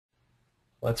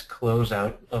let's close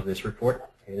out of this report.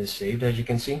 It is saved, as you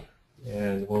can see,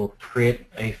 and we'll create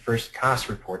a first cost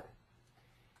report.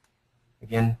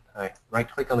 Again, I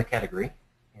right-click on the category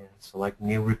and select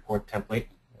New Report Template,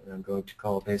 and I'm going to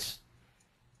call this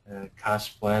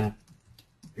Cost Plan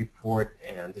Report,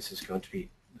 and this is going to be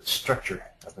the structure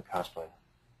of the cost plan.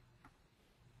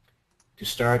 To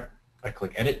start, I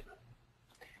click Edit,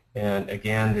 and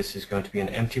again, this is going to be an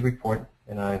empty report,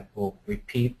 and I will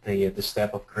repeat the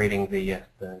step of creating the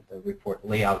report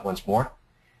layout once more.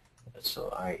 So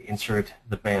I insert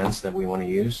the bands that we want to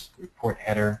use, report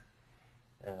header,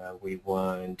 we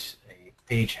want a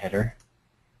page header,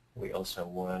 we also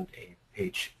want a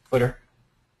page footer,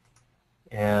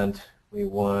 and we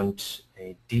want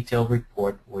a detailed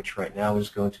report, which right now is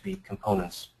going to be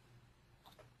components.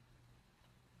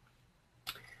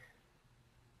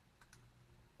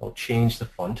 I'll change the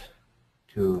font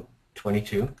to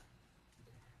 22,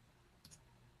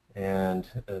 and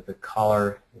the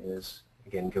color is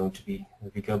again going to be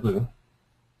Vico blue,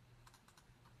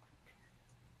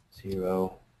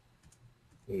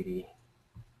 080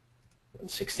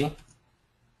 160,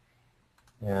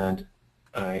 and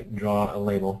I draw a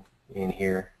label in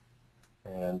here,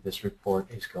 and this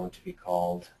report is going to be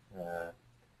called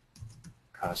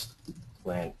Cost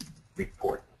Plan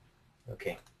Report.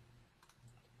 Okay.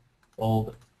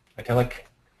 Bold, italic,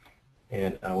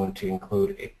 and I want to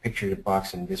include a picture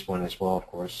box in this one as well, of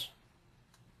course.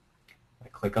 I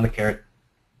click on the caret,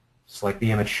 select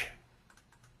the image,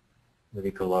 the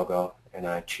Vico logo, and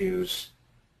I choose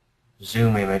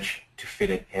zoom image to fit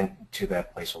it into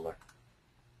that placeholder.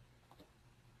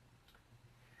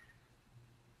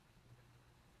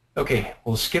 Okay,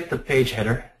 we'll skip the page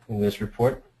header in this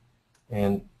report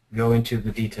and go into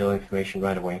the detail information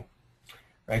right away.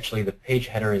 Actually, the page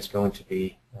header is going to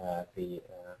be the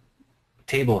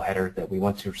table header that we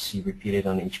want to see repeated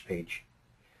on each page.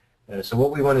 So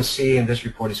what we want to see in this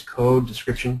report is code,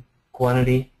 description,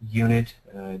 quantity, unit,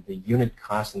 the unit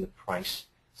cost, and the price.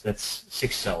 So that's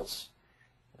 6 cells.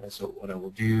 So what I will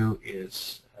do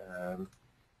is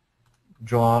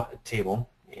draw a table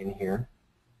in here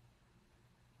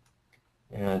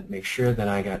and make sure that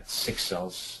I got 6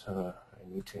 cells. I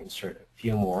need to insert a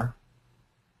few more.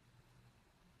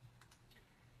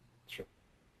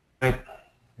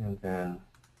 And then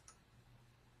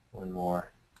one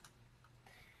more.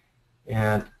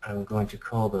 And I'm going to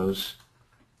call those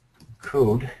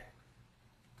code,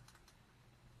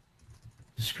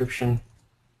 description.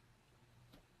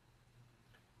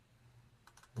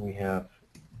 We have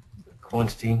the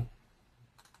quantity,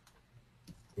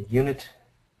 the unit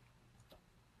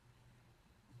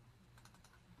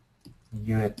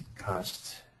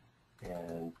cost,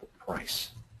 and the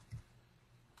price.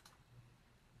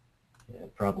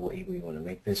 And probably we want to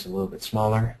make this a little bit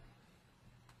smaller.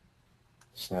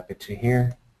 Snap it to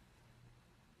here.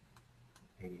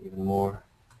 Maybe even more.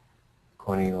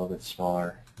 Quantity a little bit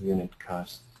smaller. Unit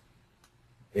cost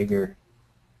bigger.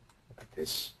 Like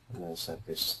this. And then set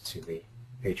this to the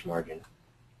page margin.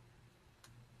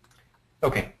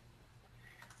 Okay.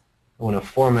 I want to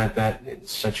format that in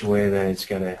such a way that it's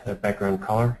got a background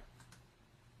color.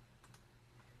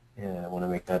 And I want to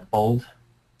make that bold.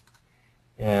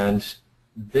 And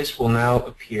this will now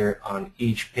appear on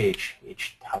each page,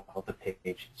 each top of the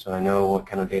page, so I know what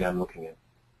kind of data I'm looking at.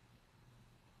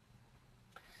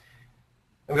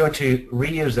 I'm going to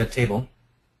reuse that table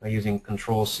by using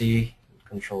Control-C,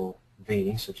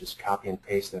 Control-V, so just copy and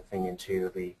paste that thing into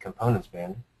the components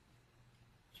band.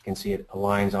 As you can see, it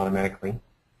aligns automatically.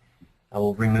 I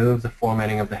will remove the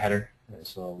formatting of the header,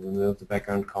 so I'll remove the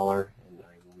background color, and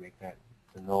I will make that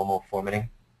the normal formatting.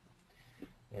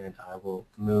 And I will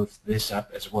move this up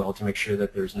as well to make sure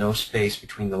that there's no space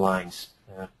between the lines.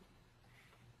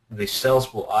 The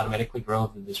cells will automatically grow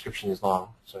if the description is long,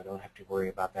 so I don't have to worry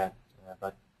about that.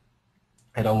 But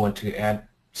I don't want to add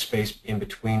space in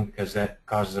between because that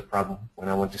causes a problem. When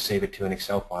I want to save it to an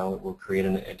Excel file, it will create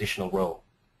an additional row,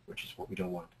 which is what we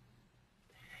don't want.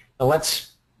 Now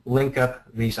let's link up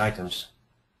these items.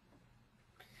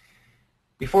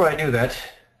 Before I do that,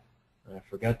 I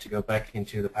forgot to go back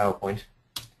into the PowerPoint.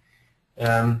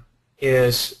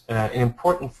 Is an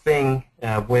important thing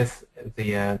with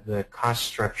the cost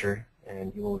structure,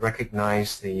 and you will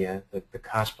recognize the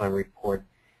cost plan report,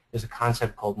 is a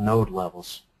concept called node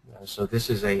levels. So this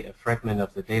is a fragment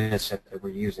of the data set that we're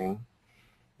using,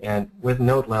 and with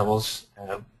node levels,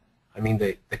 I mean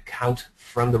the count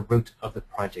from the root of the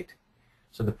project.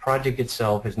 So the project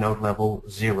itself is node level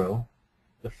 0.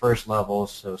 The first level,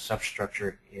 so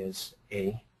substructure, is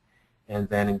A. And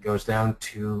then it goes down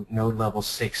to node level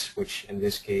 6, which in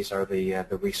this case are the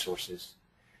resources.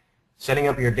 Setting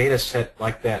up your data set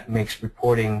like that makes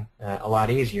reporting a lot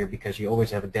easier because you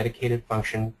always have a dedicated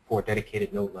function for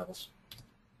dedicated node levels.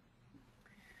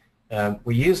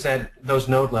 We use those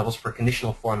node levels for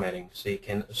conditional formatting, so you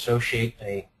can associate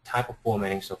a type of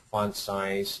formatting, so font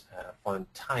size,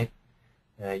 font type,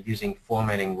 using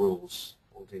formatting rules.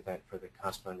 We'll do that for the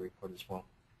cost plan report as well.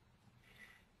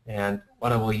 And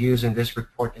what I will use in this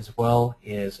report as well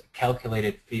is a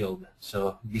calculated field.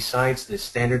 So besides the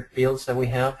standard fields that we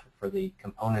have for the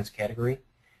components category,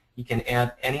 you can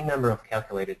add any number of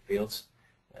calculated fields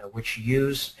which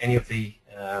use any of the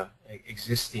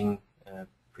existing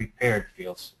prepared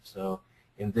fields. So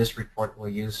in this report we'll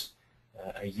use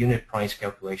a unit price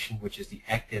calculation, which is the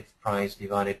active price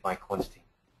divided by quantity.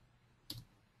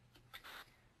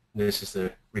 This is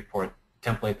the report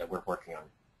template that we're working on.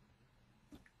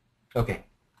 Okay,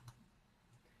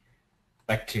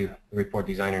 back to the report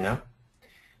designer now.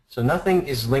 So nothing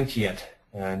is linked yet,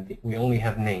 and we only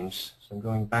have names. So I'm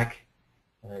going back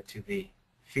to the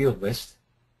field list,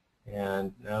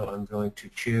 and now I'm going to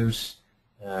choose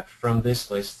from this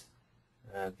list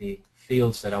the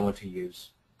fields that I want to use.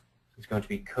 It's going to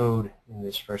be code in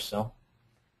this first cell.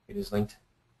 It is linked.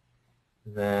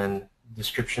 Then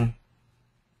description,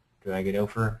 drag it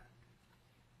over,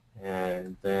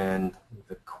 and then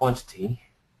the quantity,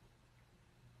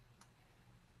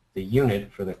 the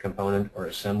unit for the component or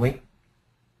assembly.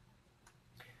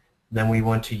 Then we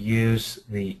want to use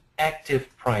the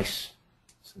active price.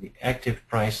 So the active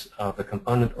price of the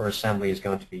component or assembly is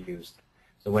going to be used.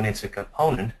 So when it's a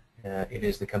component, it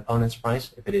is the component's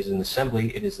price. If it is an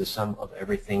assembly, it is the sum of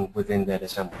everything within that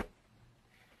assembly.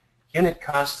 Unit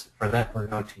cost, for that we're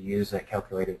going to use that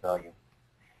calculated value.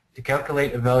 To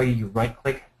calculate a value, you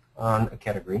right-click on a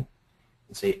category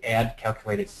and say Add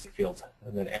Calculated Field,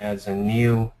 and that adds a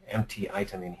new empty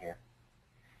item in here.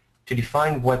 To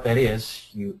define what that is,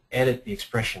 you edit the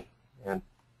expression, and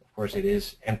of course it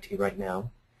is empty right now,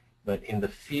 but in the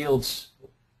Fields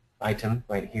item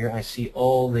right here, I see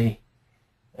all the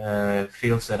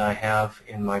fields that I have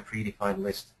in my predefined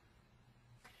list.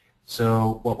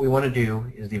 So what we want to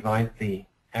do is divide the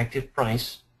active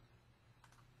price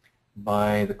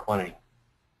by the quantity.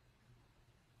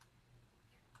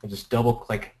 I'll just double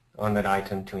click on that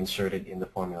item to insert it in the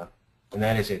formula. And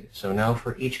that is it. So now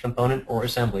for each component or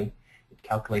assembly, it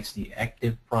calculates the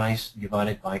active price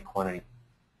divided by quantity.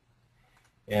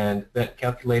 And that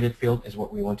calculated field is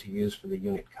what we want to use for the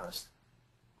unit cost.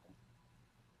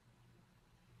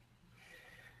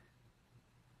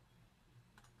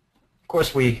 Of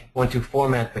course, we want to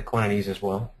format the quantities as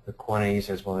well,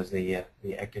 as the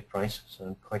active price. So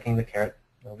I'm clicking the caret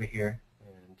over here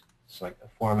and select a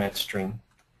format string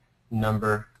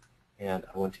number, and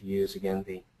I want to use again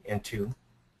the N2.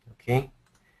 Okay,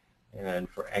 and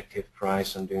for active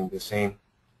price, I'm doing the same.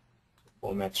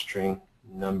 Format string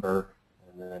number,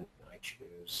 and then I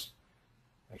choose.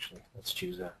 Actually, let's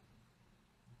choose a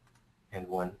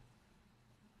N1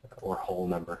 or whole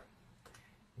number.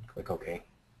 And click OK.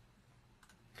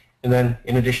 And then,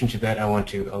 in addition to that, I want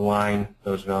to align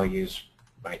those values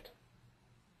right.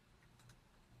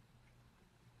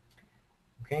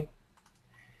 Okay.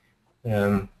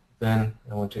 Then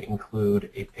I want to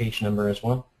include a page number as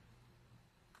well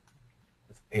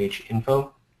with page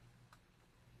info.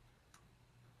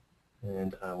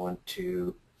 And I want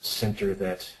to center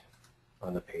that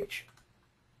on the page.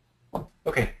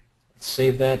 Okay, let's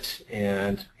save that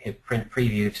and hit print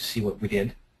preview to see what we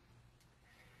did.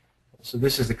 So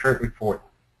this is the current report.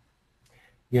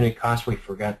 Unit cost we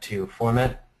forgot to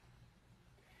format.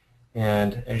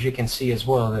 And as you can see as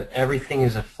well, that everything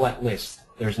is a flat list.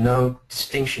 There's no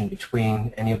distinction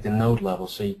between any of the node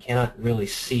levels, so you cannot really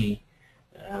see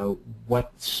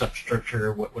what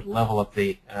substructure, what level of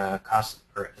the cost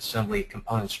per assembly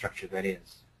component structure that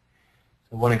is.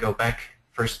 So I want to go back,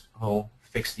 first of all,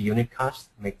 fix the unit cost,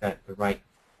 make that the right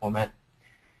format,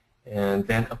 and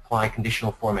then apply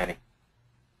conditional formatting.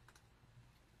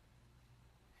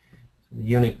 The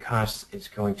unit cost is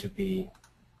going to be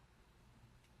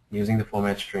using the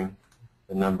format string,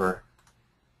 the number,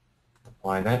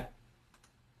 apply that,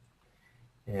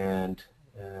 and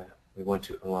we want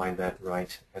to align that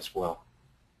right as well.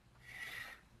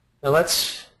 Now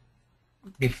let's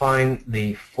define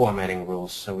the formatting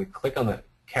rules. So we click on the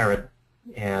caret,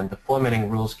 and the formatting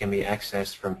rules can be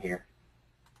accessed from here.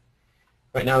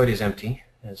 Right now it is empty,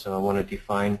 and so I want to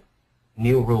define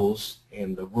new rules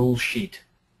in the rule sheet.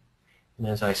 And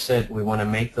as I said, we want to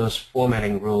make those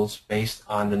formatting rules based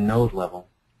on the node level.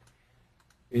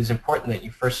 It is important that you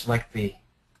first select the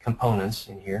components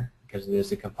in here, because it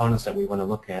is the components that we want to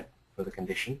look at for the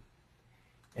condition.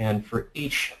 And for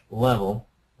each level,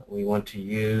 we want to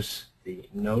use the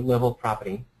node level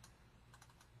property,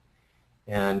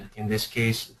 and in this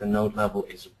case the node level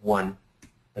is 1.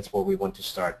 That's where we want to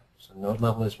start. So node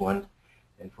level is 1,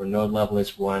 and for node level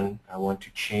is 1, I want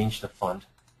to change the font.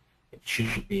 It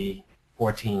should be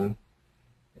 14,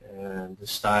 and the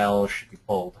style should be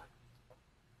bold.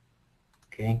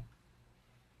 Okay,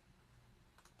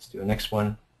 let's do the next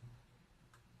one.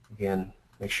 Again,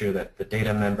 make sure that the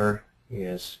data member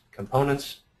is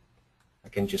components. I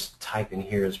can just type in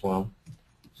here as well.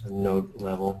 So node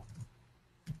level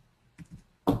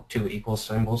 2 equals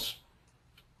symbols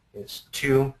is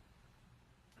 2,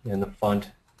 and the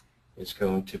font is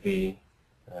going to be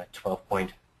 12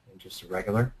 point and just a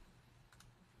regular.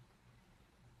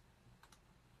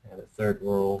 And the third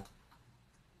rule,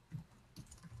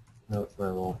 node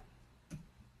level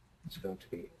is going to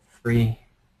be 3.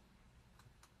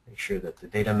 Make sure that the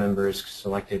data member is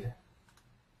selected,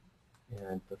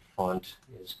 and the font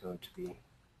is going to be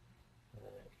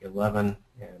 11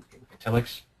 and in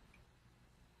italics.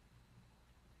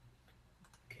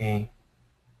 Okay.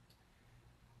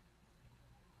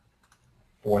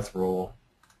 Fourth rule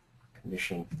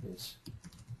condition is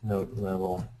node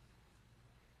level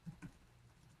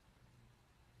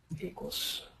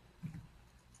equals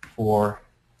 4.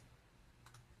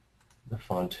 The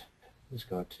font is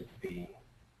going to be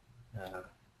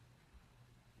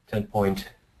 10 point,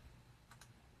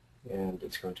 and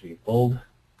it's going to be bold.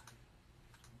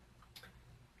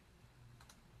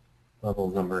 Level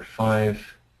number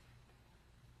 5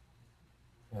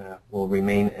 will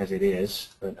remain as it is,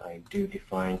 but I do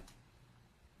define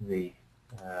the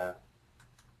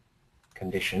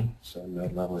condition, so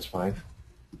node level is 5.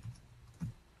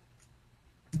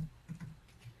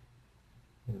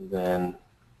 And then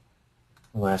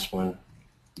the last one,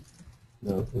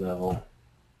 node level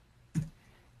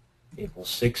equals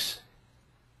 6.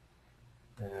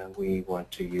 We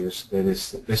want to use,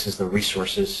 this is the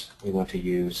resources, we want to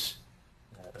use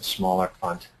a smaller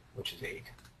font, which is 8.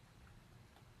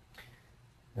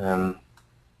 You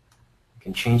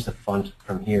can change the font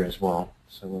from here as well.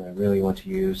 So what I really want to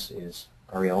use is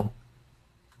Arial.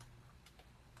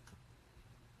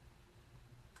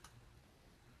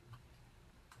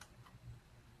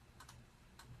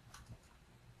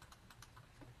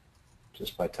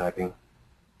 Just by typing.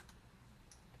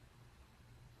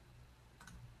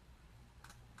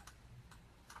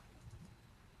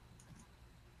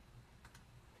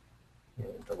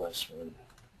 And the last one.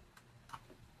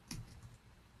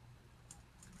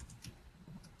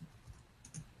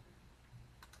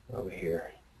 Over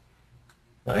here.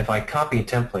 Now if I copy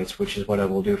templates, which is what I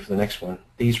will do for the next one,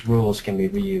 these rules can be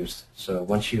reused. So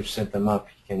once you've set them up,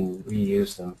 you can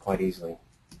reuse them quite easily.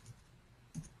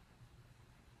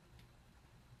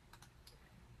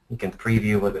 You can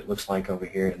preview what it looks like over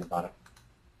here in the bottom.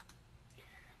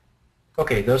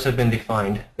 Okay, those have been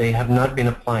defined. They have not been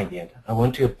applied yet. I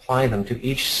want to apply them to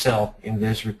each cell in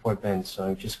this report bend. So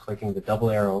I'm just clicking the double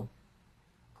arrow,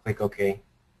 click OK.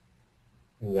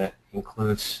 And that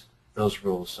includes those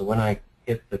rules. So when I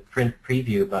hit the print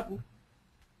preview button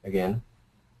again,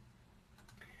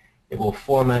 it will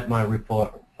format my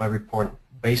report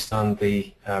based on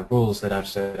the rules that I've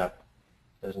set up.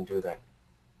 It doesn't do that.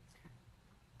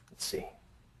 Let's see.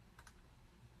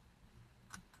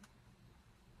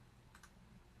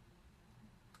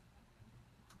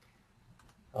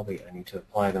 I need to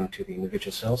apply them to the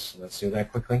individual cells, so let's do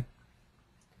that quickly.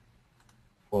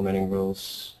 Formatting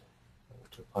rules,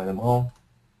 to apply them all.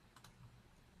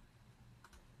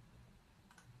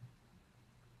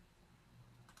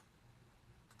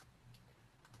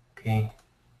 Okay.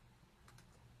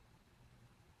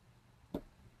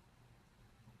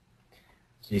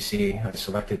 So you see I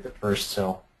selected the first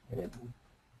cell and it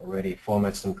already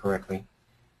formats them correctly.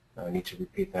 Now I need to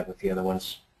repeat that with the other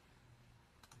ones.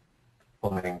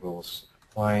 Formatting rules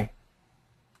apply.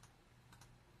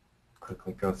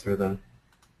 Quickly go through them.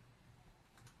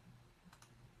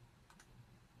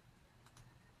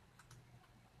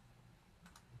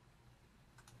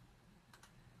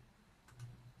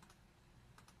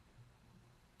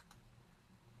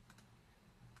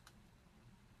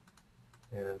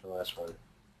 And the last one.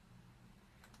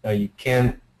 Now you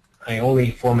can, I only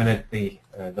formatted the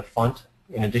font.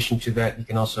 In addition to that, you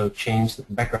can also change the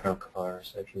background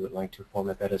colors. If you would like to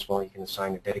format that as well, you can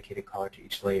assign a dedicated color to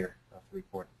each layer of the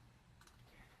report.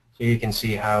 So you can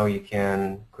see how you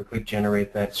can quickly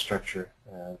generate that structure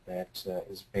that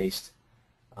is based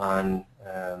on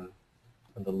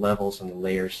the levels and the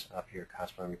layers of your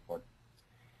cost plan report.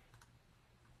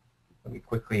 Let me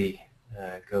quickly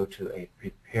go to a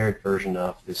prepared version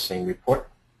of this same report.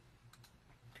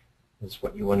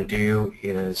 What you want to do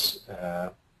is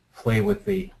play with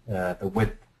the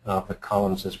width of the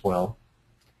columns as well,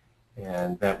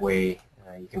 and that way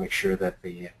you can make sure that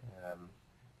the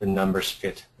numbers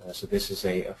fit. So this is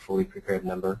a fully prepared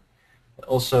number.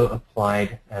 Also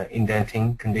applied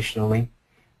indenting conditionally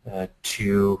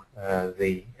to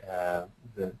the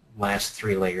last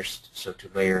 3 layers. So to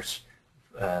layers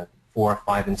 4,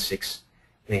 5, and 6,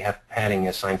 they have padding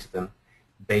assigned to them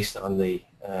based on the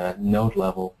node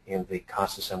level in the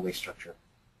cost assembly structure.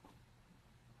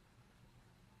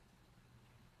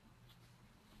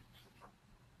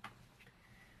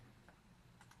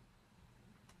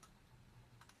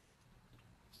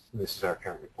 So this is our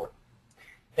current report.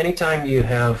 Anytime you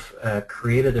have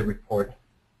created a report,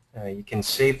 you can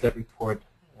save that report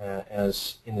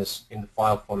as in the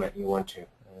file format you want to.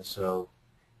 So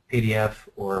PDF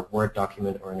or Word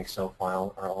document or an Excel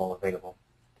file are all available.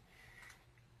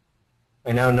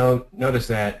 I now notice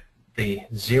that the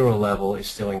 0 level is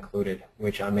still included,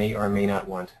 which I may or may not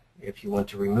want. If you want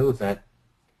to remove that,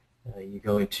 you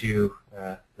go into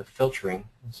the filtering.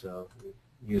 So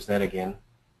use that again.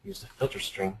 Use the filter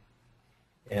string,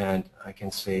 and I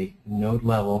can say node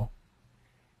level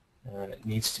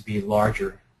needs to be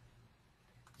larger,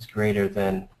 is greater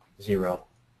than 0.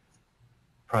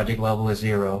 Project level is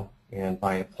 0, and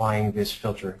by applying this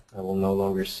filter, I will no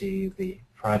longer see the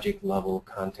project level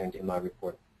content in my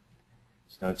report.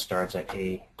 So now it starts at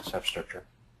A substructure.